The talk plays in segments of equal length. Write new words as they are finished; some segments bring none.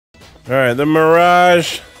right, the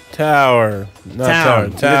Mirage Tower. Not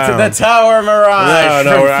Town. Tower. The Tower Mirage.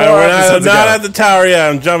 No, we're not at the tower yet.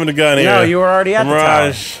 I'm jumping the gun here. No, you were already at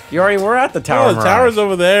Mirage. the tower. You already were at the Tower No, the tower's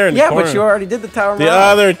over there in the corner. but you already did the Tower The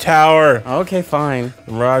Mirage. other tower. Okay, fine.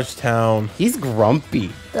 Mirage Town. He's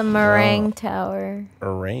grumpy. The Meringue Tower.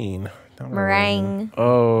 Meringue. Meringue.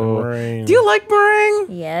 Oh. Meringue. Do you like meringue?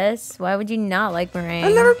 Yes. Why would you not like meringue?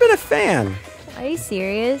 I've never been a fan. Are you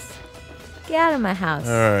serious? Get out of my house.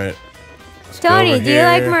 All right. Tony, do you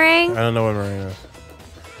like meringue? I don't know what meringue is.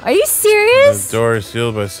 Are you serious? The door is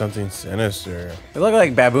sealed by something sinister. They look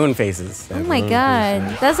like baboon faces. Oh my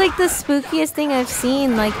god. That's like the spookiest thing I've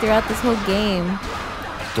seen like throughout this whole game.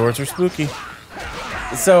 Doors are spooky.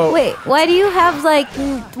 So wait, why do you have like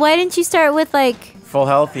why didn't you start with like full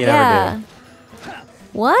health? You never did.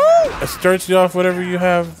 What? It starts you off whatever you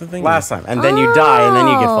have the thing. Last time. And then you die and then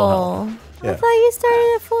you get full health. I thought you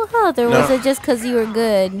started at full health, or was it just because you were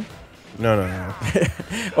good? No.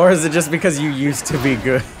 Or is it just because you used to be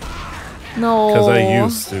good? No. Because I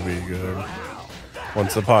used to be good.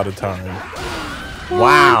 Once upon a time.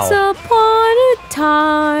 Wow. Once upon a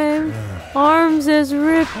time, arms as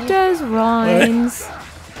ripped as rinds.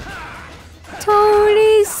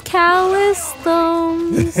 Tony's callous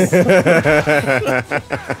thumbs. I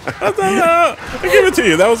give it to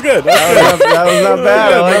you. That was good. That was not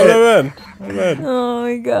bad. I like it. Not bad. Oh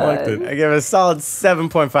my god. I liked it. I give it a solid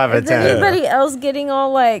 7.5 out of Is 10. anybody else getting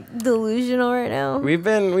all like delusional right now? We've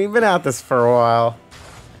been at this for a while.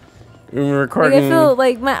 We've been recording. Like I feel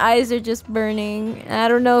like my eyes are just burning. I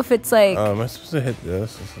don't know if it's like. Am I supposed to hit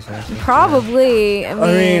this? Probably. I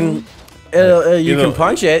mean you can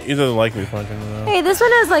punch it. He doesn't like me punching it though. Hey, this one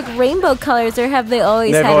has like rainbow colors, or have they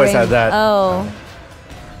always They've had always had that. Oh.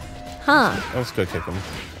 Huh. Let's go kick him.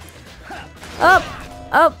 Up.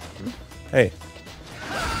 Hey.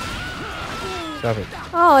 Stop it.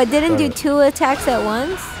 Oh, it didn't do 2 attacks at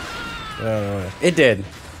once? No. It did.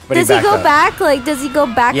 But Does he go back? Like, does he go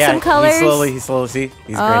back some colors? He slowly, see?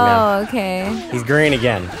 He's green now. Oh, okay. He's green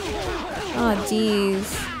again. Oh,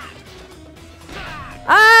 jeez.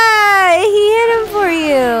 Ah, he hit him for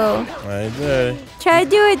you. I did. Try to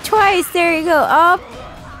do it twice. There you go. Up.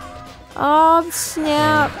 Oh,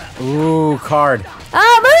 snap. Ooh, card.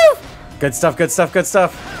 Oh, move. Good stuff.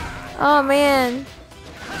 Oh, man.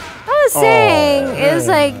 I was saying, it was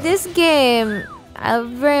like this game. I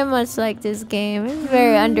very much like this game. It's a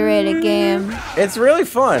very underrated game. It's really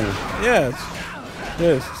fun. Yeah,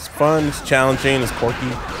 it's fun, it's challenging, it's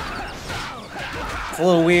quirky. It's a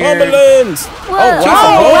little weird. Balloons! Wow!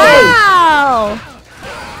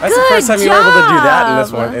 That's the first time you were able to do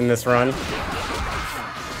that in this run.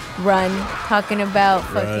 Run. Talking about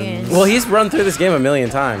fucking... Well, he's run through this game a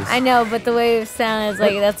million times. I know, but the way it sounds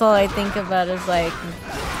like that's all I think about is like...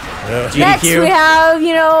 GDQ. Next we have,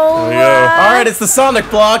 you know... Alright, it's the Sonic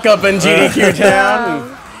block up in GDQ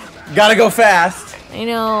town. Gotta go fast. I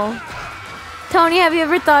know. Tony, have you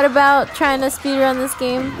ever thought about trying to speedrun this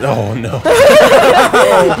game? Oh, no.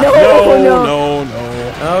 No.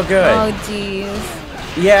 Oh, good. Oh,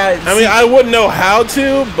 jeez. Yeah. I mean, I wouldn't know how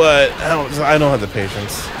to, but I don't have the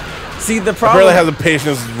patience. See, the I problem... barely have the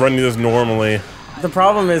patience running this normally. The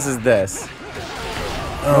problem is this.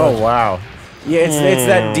 Oh, wow. Yeah, it's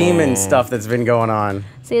that demon stuff that's been going on.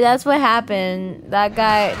 See, that's what happened. That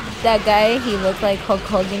guy, he looked like Hulk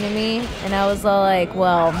Hogan to me, and I was all like,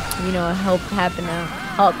 well, you know, what happened to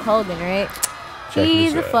Hulk Hogan, right?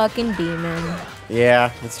 He's a fucking demon.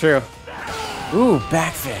 Yeah, it's true. Ooh,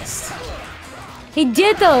 back fist. He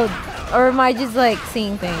did though, or am I just like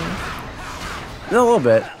seeing things? No, a little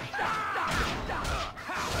bit.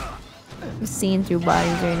 I'm seeing through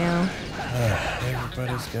bodies right now.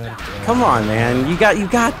 Everybody's got it. Come on, man. You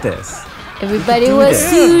got this. Everybody was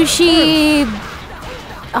sushi.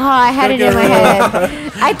 Oh, I had it in my head.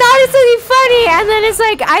 I thought it was something funny, and then it's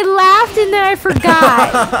like I laughed and then I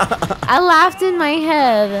forgot. I laughed in my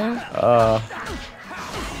head.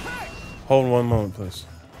 Hold one moment, please.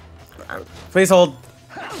 Please hold.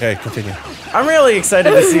 Okay, continue. I'm really excited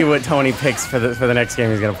to see what Tony picks for the next game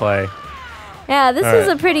he's gonna play. Yeah, this is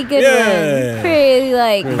a pretty good one. Pretty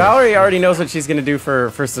like. Valerie already knows what she's gonna do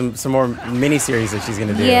for some more mini-series that she's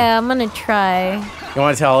gonna do. Yeah, I'm gonna try. You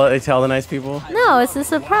want to tell the nice people? No, it's a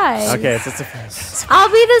surprise. Okay, it's a surprise. I'll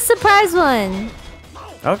be the surprise one.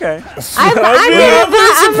 Okay. I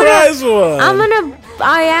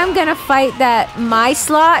am gonna fight that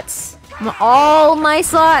all my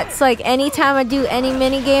slots. Like anytime I do any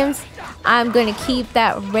mini games, I'm gonna keep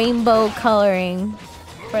that rainbow coloring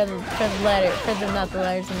for the not the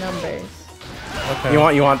letters and numbers. Okay.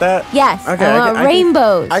 You want that? Yes. Okay. I want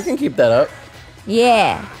rainbows. I can keep that up.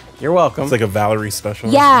 Yeah. You're welcome. It's like a Valerie special.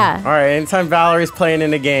 Yeah. All right, anytime Valerie's playing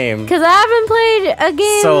in a game Because I haven't played a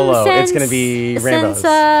game solo, since, it's gonna be Rainbows.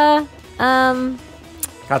 Since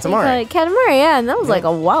Katamari. Katamari, yeah, and that was like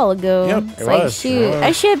a while ago. Yep, It's it like, was. shoot,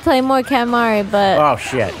 I should play more Katamari, but Oh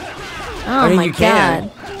shit. oh mean, my you can.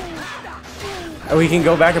 god. We can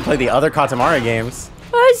go back and play the other Katamari games.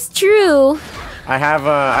 That's true. I have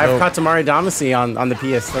Katamari Damacy on the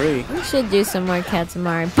PS3. We should do some more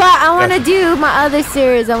Katamari. But I want to do my other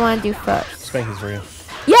series I want to do first. Spanky's for you.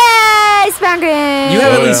 Yay, Spanking!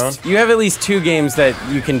 You have at least 2 games that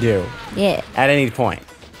you can do Yeah. at any point.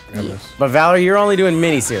 Grab this. But Valerie, you're only doing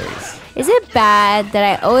miniseries. Is it bad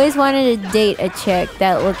that I always wanted to date a chick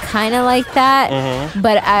that looked kind of like that,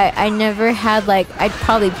 but I never had, like, I'd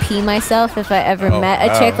probably pee myself if I ever met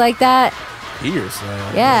a chick like that? Years.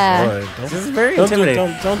 Yeah. Boy, This is very don't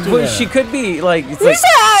intimidating. don't do Well, that. she could be like, it's You like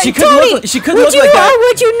said, she could Tony, look would like you that. or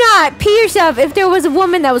would you not pee yourself if there was a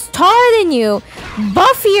woman that was taller than you,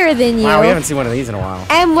 buffier than you, Wow, we haven't seen one of these in a while.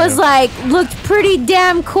 and was like looked pretty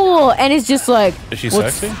damn cool, and it's just like, Is she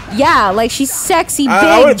what's- sexy? Yeah, like she's sexy, big,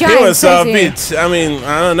 I would pee giant, myself. sexy. I mean,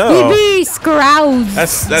 I don't know. BB scroused.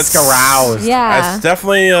 That's Caroused. Yeah. That's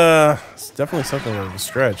definitely something of a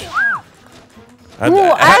stretch.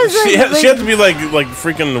 Well, I was she like- had to be like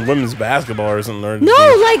freaking women's basketball or something. Or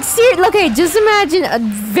No, like seriously. Okay, just imagine a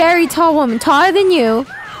very tall woman, taller than you,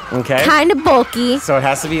 Okay. kind of bulky, So it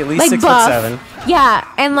has to be at least like 6'7". buff. Yeah,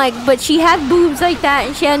 and like, but she had boobs like that,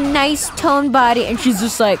 and she had a nice toned body, and she's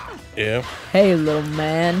just like, Yeah. "Hey, little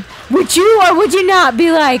man, would you or would you not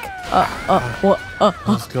be like, what,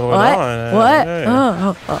 What's going what, on? what, Hey.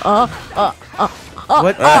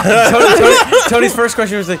 What? Tony's first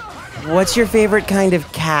question was like, "What's your favorite kind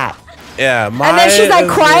of cat?" Yeah. And then she's like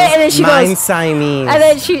quiet, and then she Mine goes, Siamese. and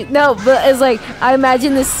then but it's like I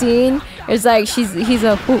imagine the scene. It's like he's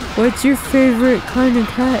like, "What's your favorite kind of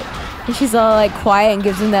cat?" And she's all like quiet and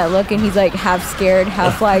gives him that look, and he's like half scared,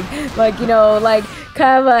 half like you know, like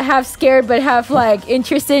kind of half scared but half like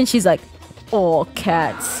interested. And she's like, "All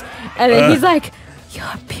cats," and then he's like, "You're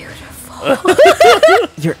beautiful."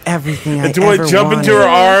 You're everything I And do I ever jump into her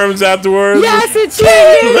wanted. arms afterwards? Yes, it's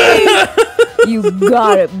you. You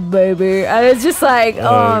got it, baby. And it's just like,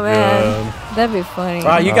 oh man, God. that'd be funny.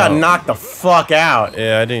 Wow, you got knocked the fuck out.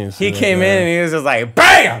 Yeah, I didn't. See He that came guy. in and he was just like,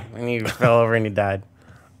 BAM! And he fell over and he died.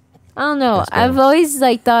 I don't know. Let's go. I've always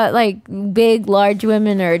like thought like big, large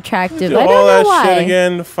women are attractive. Do I all don't know that why. shit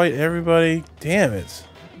again to fight everybody. Damn it.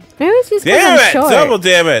 Maybe it's just because Damn I'm it! short. Double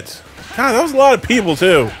damn it! God, that was a lot of people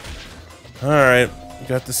too. All right, you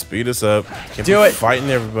got to speed us up. Can't Do be it. Fighting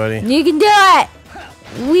everybody. You can do it.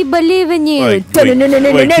 We believe in you. Wait, can I do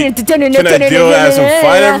it as in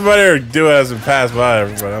fight everybody or do it as in pass by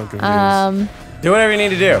everybody? I'm confused. Do whatever you need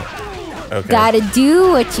to do. Okay. Gotta do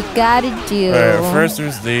what you gotta do. All right, first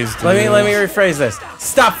there's these. Let me dudes. rephrase this.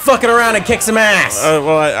 Stop fucking around and kick some ass.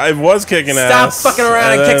 Well, I was kicking ass. Stop fucking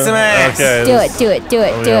around and kick some ass. Okay. Do it, do it, do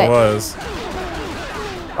it, Oh, do yeah, I it. was.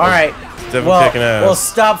 All right. Definitely kicking ass. Well,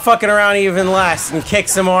 stop fucking around even less and kick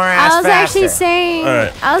some more ass I was faster. actually saying, All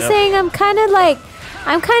right, I was yep. saying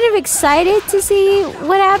I'm kind of excited to see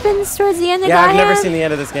what happens towards the end of Yeah, I've never Gaia. seen the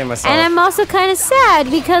end of this game myself. And I'm also kind of sad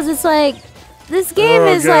because it's like, this game Oh,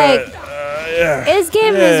 is God. like, Yeah. this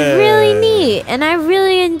game is really neat, and I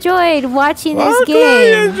really enjoyed watching Well, this I'm glad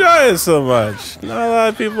you game. enjoy it so much. Not a lot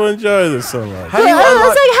of people enjoy this so much. How do you I was unlock-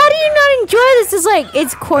 like, how do you not enjoy this? It's like,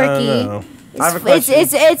 it's I quirky. don't know. I have a It's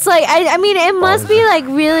question. like I mean it must be like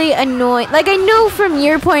really annoying. Like I know from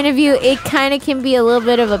your point of view it kind of can be a little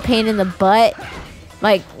bit of a pain in the butt.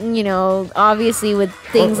 Like, you know, obviously with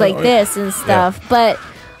things like this and stuff. But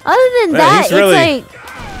other than Man, that, he's really- it's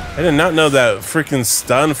like I did not know that freaking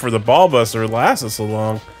stun for the ball buster lasted so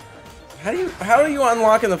long. How are you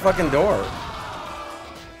unlocking the fucking door?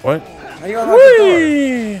 What? How do you unlock the door?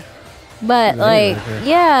 Whee! but like okay.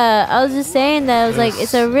 yeah, I was just saying that I was like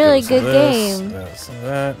it's a really good game. This,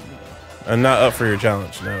 that. I'm not up for your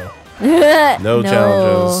challenge, no. No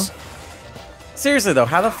Challenges. Seriously though,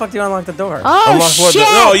 how the fuck do you unlock the door? Oh Unlock what? shit!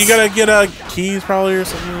 No, you gotta get keys probably or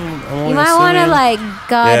something. You might want to like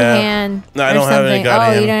God Yeah. hand No, I or don't have something. any God oh,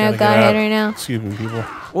 hand. you don't have Gotta God get hand out. right now. Excuse me, people.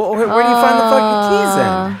 Well, where do you find the fucking keys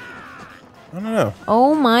in? I don't know.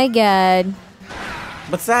 Oh my God!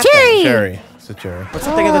 What's that? Cherry! thing? Cherry. It's a cherry. What's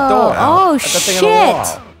the thing in the door? Oh That's the thing shit! on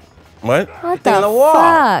the wall. What? What thing the on the wall.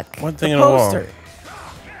 fuck? What thing The in the wall? poster.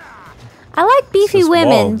 I like beefy This is wall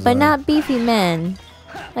women, but design. not beefy men.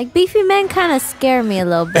 Like beefy men kind of scare me a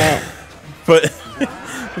little bit.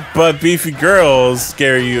 But beefy girls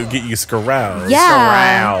scare you, get you scaroused.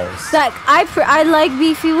 Yeah. Aroused. Like I like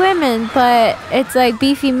beefy women, but it's like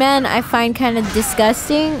beefy men I find kind of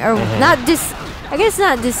disgusting or not I guess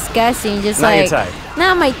not disgusting, just Not your like type.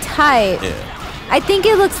 not my type. Yeah. I think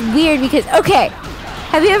it looks weird because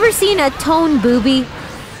have you ever seen a toned boobie?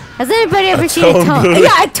 Has anybody ever seen a toned? boobie?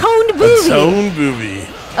 Yeah, a toned boobie. A tone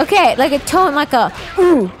boobie. Okay, like a tone, like a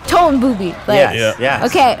toned boobie. Like, Yes. Yes.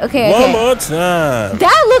 Okay. One more time.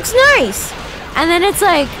 That looks nice. And then it's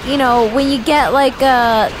like, you know, when you get like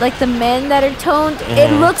the men that are toned,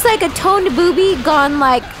 it looks like a toned boobie gone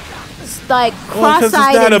like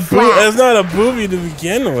cross-eyed and flat. It's not a boobie to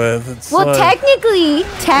begin with. It's Well, like, technically,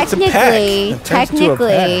 It turns into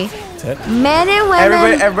a pack. men and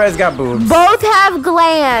women Everybody's got boobs. both have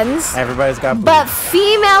glands, Everybody's got boobs. but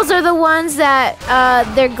females are the ones that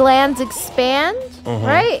their glands expand,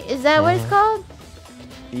 right? Is that what it's called?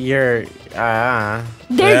 You're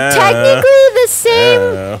They're technically the same.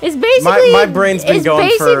 Yeah. It's basically My brain's been it's going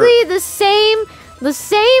for- basically the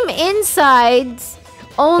same insides,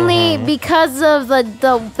 only because of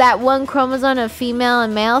that one chromosome of female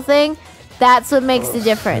and male thing. That's what makes the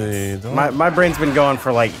difference. my brain's been going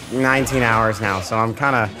for like 19 hours now, so I'm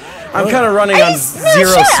kind of running on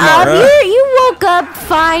zero Shut smart. up. You woke up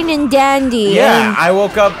fine and dandy. Yeah, I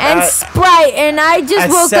woke up and at Sprite, and I just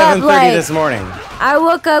woke up 7:30 like this morning. I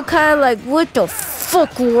woke up kind of like, what the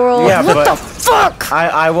fuck, world? Yeah, what but the fuck?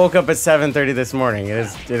 I woke up at 7:30 this morning. It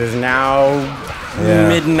is now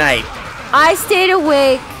midnight. I stayed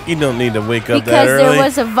awake You don't need to wake up that because early. there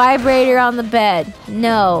was a vibrator on the bed.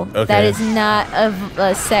 No, that Okay. is not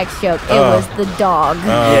a sex joke. It was the dog.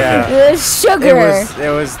 Yeah. It was Sugar. It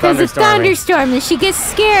was Because it's thunderstorming. thunderstorm, and she gets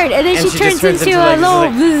scared, and then And she she just turns turns into into a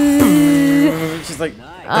like- little. She's like, There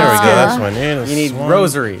we go. That's my name. you need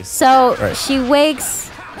rosaries. So Right. she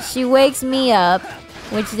wakes me up,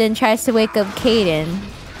 which then tries to wake up Kaden,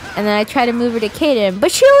 and then I try to move her to Kaden,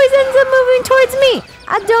 but she always ends up moving towards me.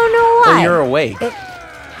 I don't know why. When you're awake.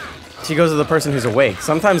 She goes to the person who's awake.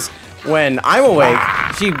 Sometimes when I'm awake,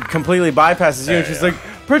 she completely bypasses you and she's like,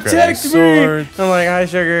 protect me! sword. I'm like, hi,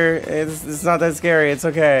 Sugar. It's not that scary. It's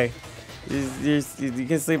okay. You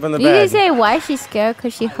can sleep on the You bed. can say why she's scared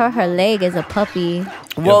because she hurt her leg as a puppy.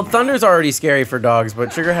 Well, thunder's already scary for dogs,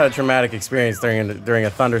 but Sugar had a traumatic experience during a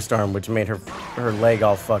thunderstorm, which made her leg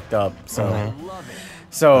all fucked up.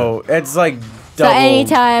 So it's like double. So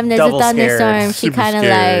anytime there's a double scared. thunderstorm, she Super kind of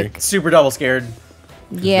scary. like, Super double scared.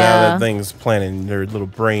 Now yeah. that thing's planning their little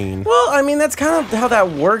brain. Well, I mean, that's kind of how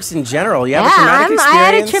that works in general. You have a Yeah, traumatic I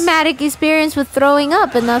had a experience. traumatic experience with throwing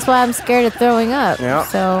up, and that's why I'm scared of throwing up. Yeah.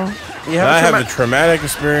 So You I have have a a traumatic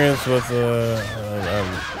experience with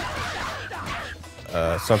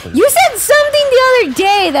something. you said something the other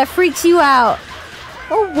day that freaks you out.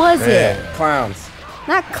 What was it? clowns.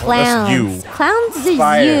 Not that's clowns. you. Clowns is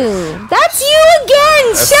Spiders. you. That's you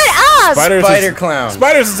again. Shut up. Spiders Spider is, clown.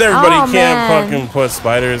 Spiders is everybody Oh, can't man. fucking put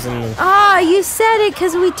spiders in. The, Oh, you said it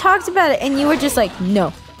because we talked about it, and you were just like,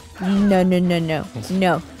 no. I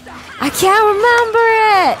can't remember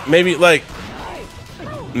it. maybe like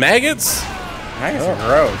maggots. Maggots are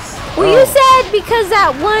gross. Well, you said because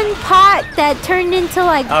that one pot that turned into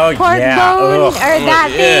like Oh, pork yeah. bone Ugh. or that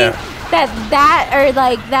Yeah. thing,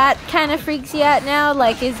 that kind of freaks you out now.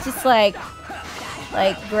 Like it's just like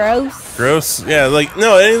gross. Gross. Yeah, like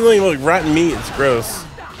no, anything like rotten meat. It's gross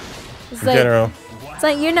It's in like general. it's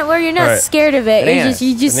like you're not Right. scared of it. Bananas.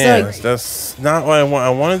 You just Bananas. like That's not what I want. I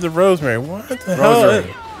wanted the rosemary. What the Rosary.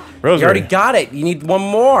 hell? Rosemary. You already got it. You need one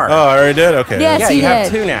more. Oh, I already did. Okay. Yes. yeah, you you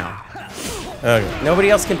have did. two now. Okay.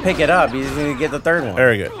 Nobody else can pick it up. You just need to get the third one.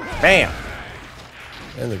 Very good. Bam.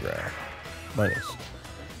 In the ground. Minus.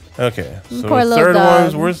 Okay. So Poor the little third dog.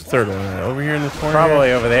 one's where's the third one? Over here in this corner.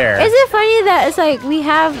 Probably over there. Is it funny that it's like we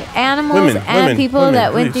have animals and people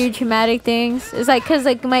that went please. through traumatic things? It's like because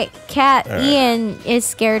like my cat All right. Ian is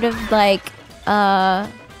scared of like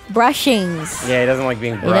brushings. Yeah, he doesn't like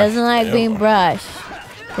being He brushed. doesn't like Ew. being brushed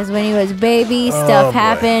because when he was baby, Oh, stuff boy.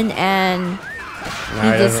 happened and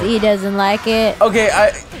No, he doesn't like it. Okay,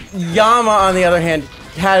 Yama, on the other hand,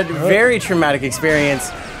 had a very traumatic experience.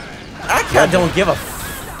 That cat don't give a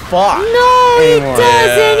fuck. No, he anymore.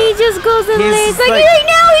 doesn't. Yeah. He just goes and He's lays. just Like, like- right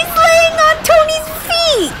now, he's laying on Tony's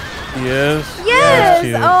feet. Yes. Yes.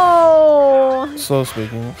 Cute. Oh. Slow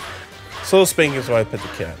speaking. Slow speaking is why I pet the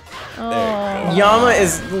cat. Oh. Yama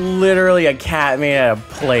is literally a cat made out of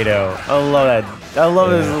Play-Doh. I love that. I love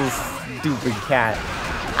this little stupid cat.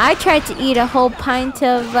 I tried to eat a whole pint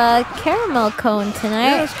of caramel cone Yeah,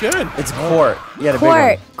 tonight. that's good. It's quart. Yeah, the big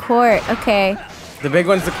one. Quart. Okay. The big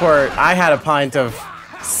one's the quart. I had a pint of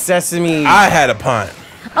sesame. I had a pint.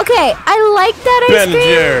 Okay, I like that ice Ben and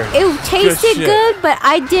Jerry's. cream. It tasted shit. good, but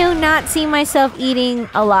I do not see myself eating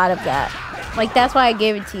a lot of that. Like that's why I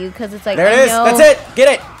gave it to you because it's like There I it is. know. That's it.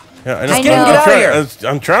 Get it. Yeah, I Just know. get out of here.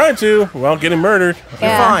 I'm trying to. Well, getting murdered. You're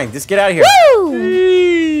fine. Just get out of here.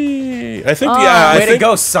 Woo! I think. Way to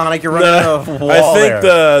go, Sonic. You're running out of wall I think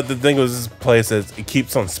there. the thing was this place that it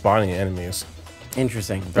keeps on spawning enemies.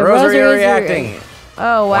 Interesting. The rosary are reacting.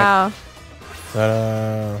 Oh wow!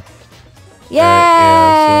 Yay!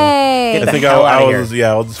 Yeah, Get I the think hell out of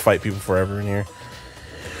I'll just fight people forever in here.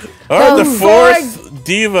 All right, the fourth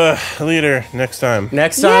diva leader next time.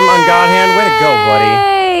 Next time on God Hand, way to go,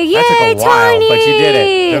 buddy. Yay, That took a while, Tony. but you did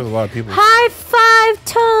it. There's a lot of people. High five,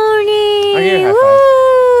 Tony! I hear high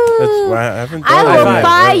Woo! That's why I haven't done I will five.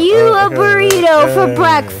 buy you a Okay, burrito okay. for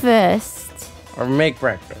breakfast. Or make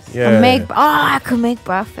breakfast. Yeah. I could make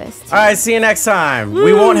breakfast. All right, see you next time.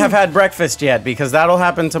 We won't have had breakfast yet because that'll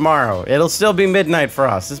happen tomorrow. It'll still be midnight for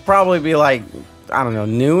us. It's probably be like, I don't know,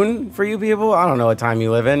 noon for you people. I don't know what time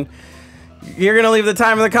you live in. You're gonna leave the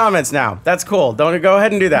time in the comments now. That's cool. Don't go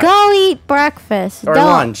ahead and do that. Go eat breakfast. Or Don't,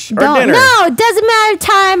 lunch. Or don't. dinner. No, it doesn't matter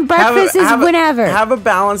time. Breakfast is whenever. Have a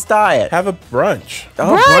balanced diet. Have a brunch.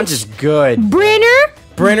 Oh, brunch is good. Brinner.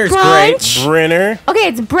 Brinner's brunch. great. Brenner. Okay,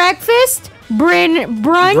 it's breakfast, brunch,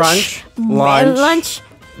 lunch. No lunch.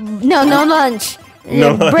 No lunch.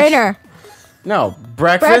 Brinner. No,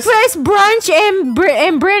 breakfast, Brunch, and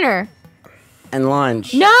Brinner. and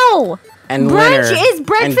lunch. No. And Brunch winner. is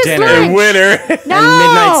breakfast, and dinner. lunch. And winner. No. And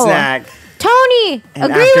midnight snack. Tony,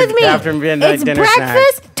 And agree with me. after midnight it's dinner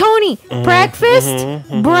breakfast, Tony. Breakfast,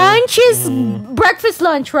 brunch is breakfast,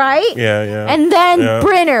 lunch, right? Yeah. And then Yeah.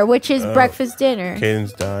 Brinner, which is breakfast, dinner.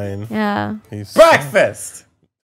 Caden's dying. Yeah. He's Breakfast.